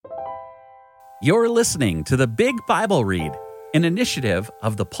You're listening to the Big Bible Read, an initiative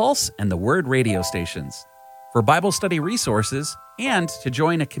of the Pulse and the Word radio stations. For Bible study resources and to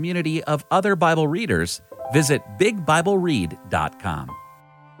join a community of other Bible readers, visit bigbibleread.com.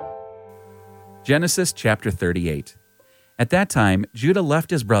 Genesis chapter 38. At that time, Judah left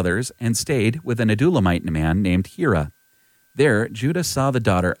his brothers and stayed with an Adulamite man named Hira. There, Judah saw the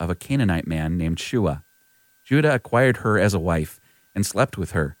daughter of a Canaanite man named Shua. Judah acquired her as a wife and slept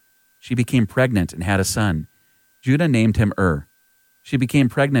with her. She became pregnant and had a son. Judah named him She became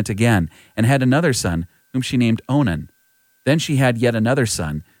pregnant again and had another son, whom she named Onan. Then she had yet another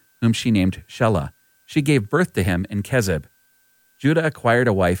son, whom she named Shelah. She gave birth to him in Kezib. Judah acquired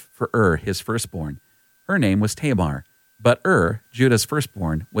a wife for his firstborn. Her name was Tamar. But Judah's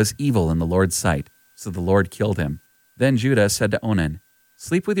firstborn, was evil in the Lord's sight, so the Lord killed him. Then Judah said to Onan,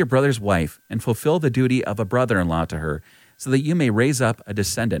 "Sleep with your brother's wife and fulfill the duty of a brother-in-law to her, so that you may raise up a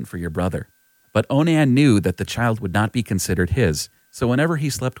descendant for your brother." But Onan knew that the child would not be considered his, so whenever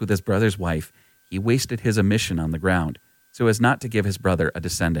he slept with his brother's wife, he wasted his emission on the ground, so as not to give his brother a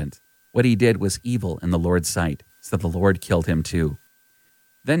descendant. What he did was evil in the Lord's sight, so the Lord killed him too.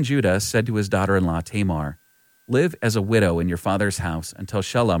 Then Judah said to his daughter-in-law Tamar, "Live as a widow in your father's house until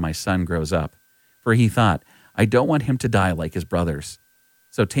Shelah my son grows up." For he thought, "I don't want him to die like his brothers."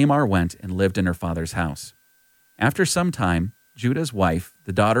 So Tamar went and lived in her father's house. After some time, Judah's wife,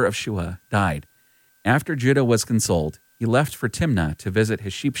 the daughter of Shua, died. After Judah was consoled, he left for Timnah to visit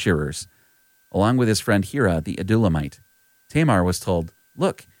his sheep shearers, along with his friend Hira the Adulamite. Tamar was told,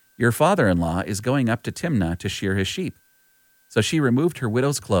 "Look, your father-in-law is going up to Timnah to shear his sheep." So she removed her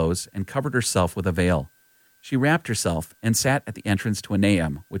widow's clothes and covered herself with a veil. She wrapped herself and sat at the entrance to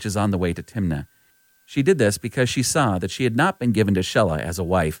Enaim, which is on the way to Timnah. She did this because she saw that she had not been given to Shelah as a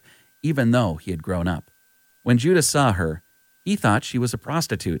wife, even though he had grown up. When Judah saw her, he thought she was a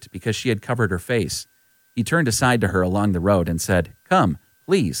prostitute because she had covered her face. He turned aside to her along the road and said, "Come,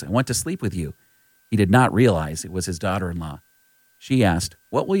 please, I want to sleep with you." He did not realize it was his daughter-in-law. She asked,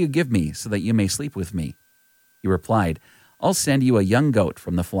 "What will you give me so that you may sleep with me?" He replied, "I'll send you a young goat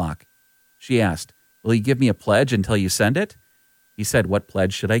from the flock." She asked, "Will you give me a pledge until you send it?" He said, "What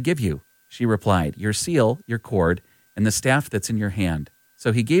pledge should I give you?" She replied, "Your seal, your cord, and the staff that's in your hand."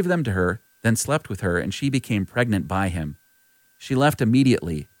 So he gave them to her, then slept with her, and she became pregnant by him. She left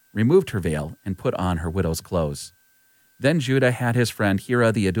immediately, removed her veil, and put on her widow's clothes. Then Judah had his friend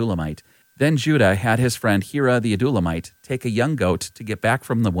Hira the Adulamite take a young goat to get back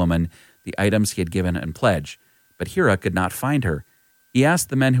from the woman the items he had given in pledge. But Hira could not find her. He asked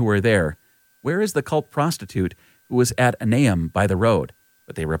the men who were there, "Where is the cult prostitute who was at Enaim by the road?"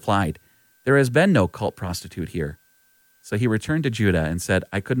 But they replied, "There has been no cult prostitute here." So he returned to Judah and said,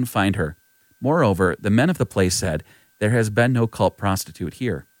 "I couldn't find her." Moreover, the men of the place said, "There has been no cult prostitute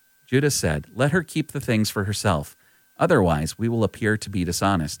here." Judah said, "Let her keep the things for herself. Otherwise, we will appear to be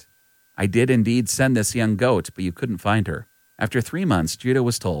dishonest. I did indeed send this young goat, but you couldn't find her." After 3 months, Judah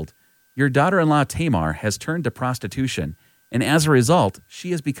was told, "Your daughter-in-law Tamar has turned to prostitution, and as a result,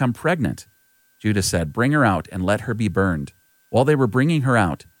 she has become pregnant." Judah said, "Bring her out and let her be burned." While they were bringing her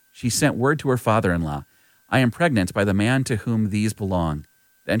out, she sent word to her father-in-law, "I am pregnant by the man to whom these belong."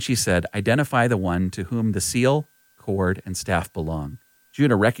 Then she said, "Identify the one to whom the seal, cord, and staff belong."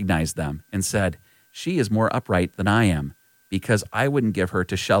 Judah recognized them and said, "She is more upright than I am, because I wouldn't give her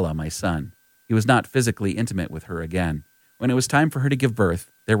to Shelah my son." He was not physically intimate with her again. When it was time for her to give birth,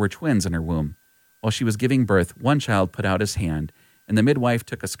 there were twins in her womb. While she was giving birth, one child put out his hand, and the midwife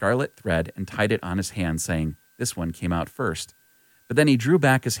took a scarlet thread and tied it on his hand, saying, "This one came out first." But then he drew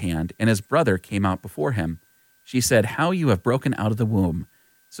back his hand, and his brother came out before him. She said, "How you have broken out of the womb."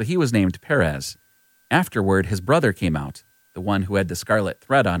 So he was named Perez. Afterward, his brother came out, the one who had the scarlet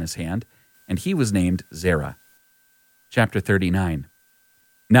thread on his hand, and he was named Zerah. Chapter 39.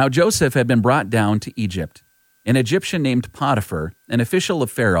 Now Joseph had been brought down to Egypt. An Egyptian named Potiphar, an official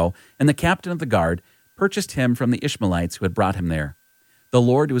of Pharaoh, and the captain of the guard, purchased him from the Ishmaelites who had brought him there. The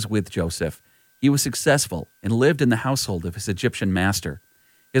Lord was with Joseph. He was successful and lived in the household of his Egyptian master.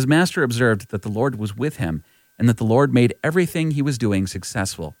 His master observed that the Lord was with him and that the Lord made everything he was doing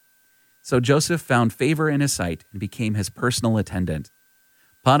successful. So Joseph found favor in his sight and became his personal attendant.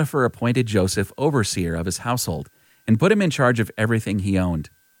 Potiphar appointed Joseph overseer of his household and put him in charge of everything he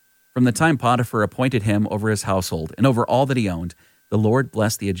owned. From the time Potiphar appointed him over his household and over all that he owned, the Lord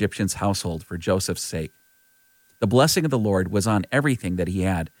blessed the Egyptian's household for Joseph's sake. The blessing of the Lord was on everything that he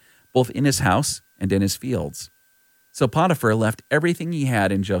had, both in his house and in his fields. So Potiphar left everything he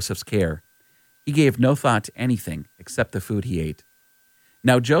had in Joseph's care. He gave no thought to anything except the food he ate.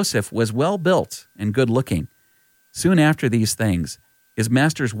 Now Joseph was well built and good-looking. Soon after these things, His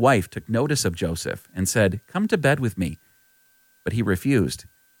master's wife took notice of Joseph and said, "Come to bed with me." But he refused,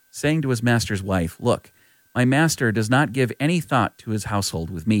 saying to his master's wife, "Look, my master does not give any thought to his household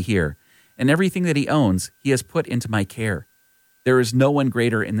with me here, and everything that he owns he has put into my care. There is no one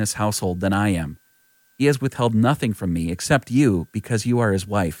greater in this household than I am. He has withheld nothing from me except you, because you are his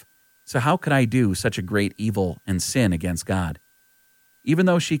wife. So how could I do such a great evil and sin against God?" Even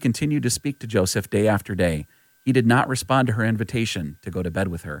though she continued to speak to Joseph day after day, he did not respond to her invitation to go to bed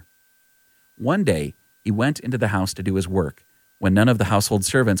with her. One day, he went into the house to do his work, when none of the household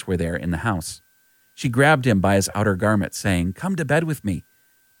servants were there in the house. She grabbed him by his outer garment, saying, "Come to bed with me."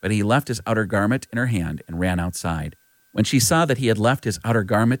 But he left his outer garment in her hand and ran outside. When she saw that he had left his outer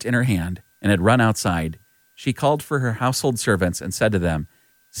garment in her hand and had run outside, she called for her household servants and said to them,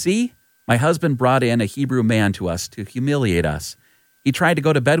 "See, my husband brought in a Hebrew man to us to humiliate us. He tried to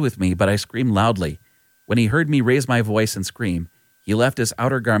go to bed with me, but I screamed loudly. When he heard me raise my voice and scream, he left his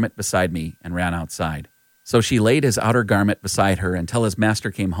outer garment beside me and ran outside." So she laid his outer garment beside her until his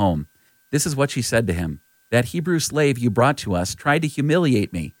master came home. This is what she said to him: "That Hebrew slave you brought to us tried to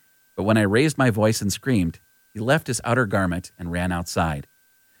humiliate me, but when I raised my voice and screamed, he left his outer garment and ran outside."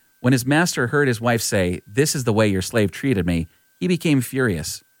 When his master heard his wife say, "This is the way your slave treated me," he became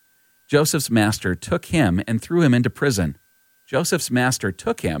furious. Joseph's master took him and threw him into prison. Joseph's master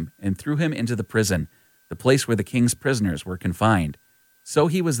took him and threw him into the prison, the place where the king's prisoners were confined. So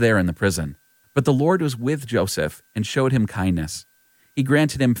he was there in the prison. But the Lord was with Joseph and showed him kindness. He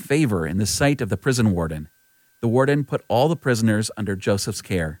granted him favor in the sight of the prison warden. The warden put all the prisoners under Joseph's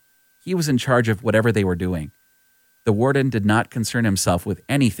care. He was in charge of whatever they were doing. The warden did not concern himself with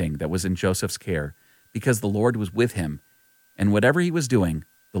anything that was in Joseph's care, because the Lord was with him, and whatever he was doing,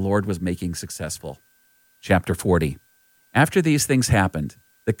 the Lord was making successful. Chapter 40. After these things happened,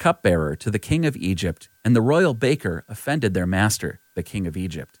 the cupbearer to the king of Egypt and the royal baker offended their master, the king of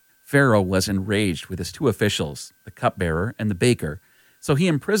Egypt. Pharaoh was enraged with his two officials, the cupbearer and the baker, so he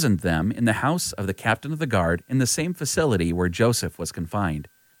imprisoned them in the house of the captain of the guard in the same facility where Joseph was confined.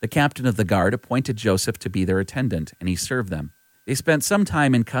 The captain of the guard appointed Joseph to be their attendant, and he served them. They spent some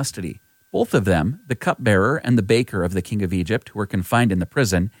time in custody. Both of them, the cupbearer and the baker of the king of Egypt, who were confined in the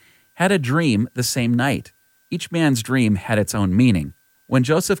prison, had a dream the same night. Each man's dream had its own meaning. When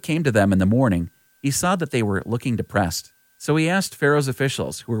Joseph came to them in the morning, he saw that they were looking depressed. So he asked Pharaoh's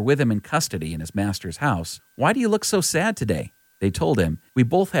officials, who were with him in custody in his master's house, "Why do you look so sad today?" They told him, "We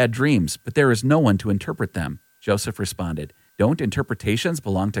both had dreams, but there is no one to interpret them." Joseph responded, "Don't interpretations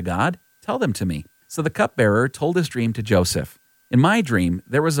belong to God? Tell them to me." So the cupbearer told his dream to Joseph. "In my dream,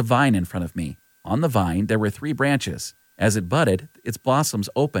 there was a vine in front of me. On the vine, there were 3 branches. As it budded, its blossoms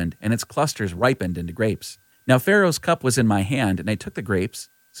opened, and its clusters ripened into grapes. Now Pharaoh's cup was in my hand, and I took the grapes,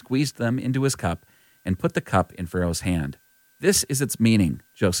 squeezed them into his cup, and put the cup in Pharaoh's hand. This is its meaning,"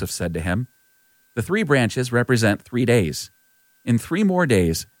 Joseph said to him. "The 3 branches represent 3 days. In 3 more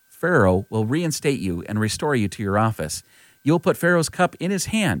days, Pharaoh will reinstate you and restore you to your office. You will put Pharaoh's cup in his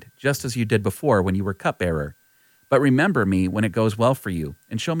hand, just as you did before when you were cupbearer. But remember me when it goes well for you,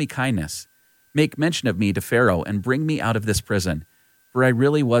 and show me kindness. Make mention of me to Pharaoh and bring me out of this prison, for I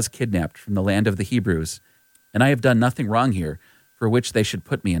really was kidnapped from the land of the Hebrews, and I have done nothing wrong here, for which they should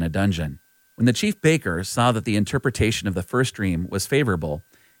put me in a dungeon." When the chief baker saw that the interpretation of the first dream was favorable,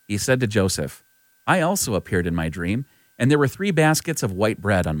 he said to Joseph, "I also appeared in my dream, and there were 3 baskets of white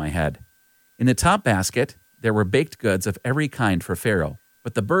bread on my head. In the top basket, there were baked goods of every kind for Pharaoh,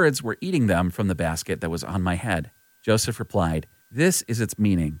 but the birds were eating them from the basket that was on my head." Joseph replied, "This is its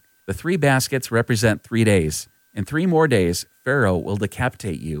meaning. The 3 baskets represent 3 days. In 3 more days, Pharaoh will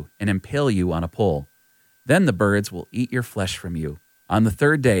decapitate you and impale you on a pole. Then the birds will eat your flesh from you. On the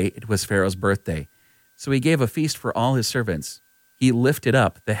 3rd day, it was Pharaoh's birthday, so he gave a feast for all his servants. He lifted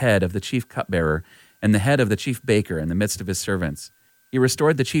up the head of the chief cupbearer and the head of the chief baker in the midst of his servants. He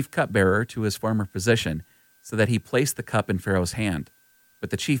restored the chief cupbearer to his former position, so that he placed the cup in Pharaoh's hand. But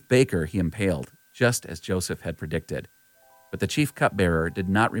the chief baker he impaled, just as Joseph had predicted. But the chief cupbearer did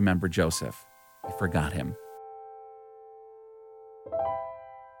not remember Joseph. He forgot him.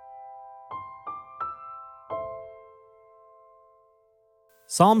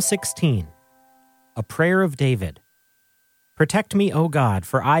 Psalm 16, a prayer of David. Protect me, O God,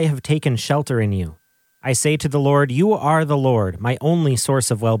 for I have taken shelter in you. I say to the Lord, you are the Lord, my only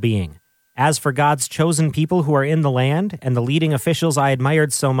source of well-being. As for God's chosen people who are in the land, and the leading officials I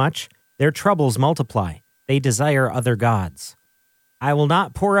admired so much, their troubles multiply. They desire other gods. I will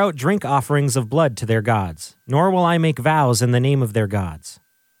not pour out drink offerings of blood to their gods, nor will I make vows in the name of their gods.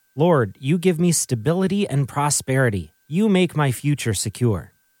 Lord, you give me stability and prosperity. You make my future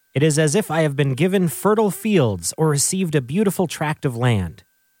secure. It is as if I have been given fertile fields or received a beautiful tract of land.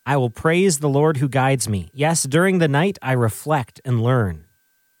 I will praise the Lord who guides me. Yes, during the night I reflect and learn.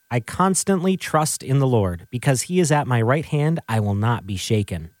 I constantly trust in the Lord. Because he is at my right hand, I will not be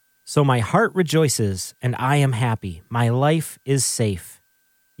shaken. So my heart rejoices, and I am happy. My life is safe.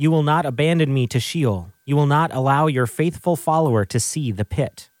 You will not abandon me to Sheol. You will not allow your faithful follower to see the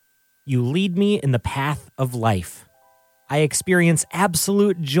pit. You lead me in the path of life. I experience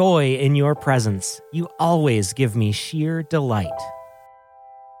absolute joy in your presence. You always give me sheer delight.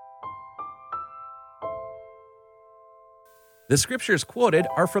 The scriptures quoted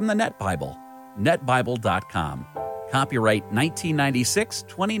are from the Net Bible, netbible.com. Copyright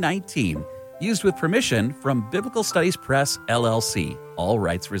 1996-2019. Used with permission from Biblical Studies Press, LLC. All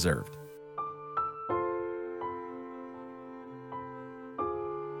rights reserved.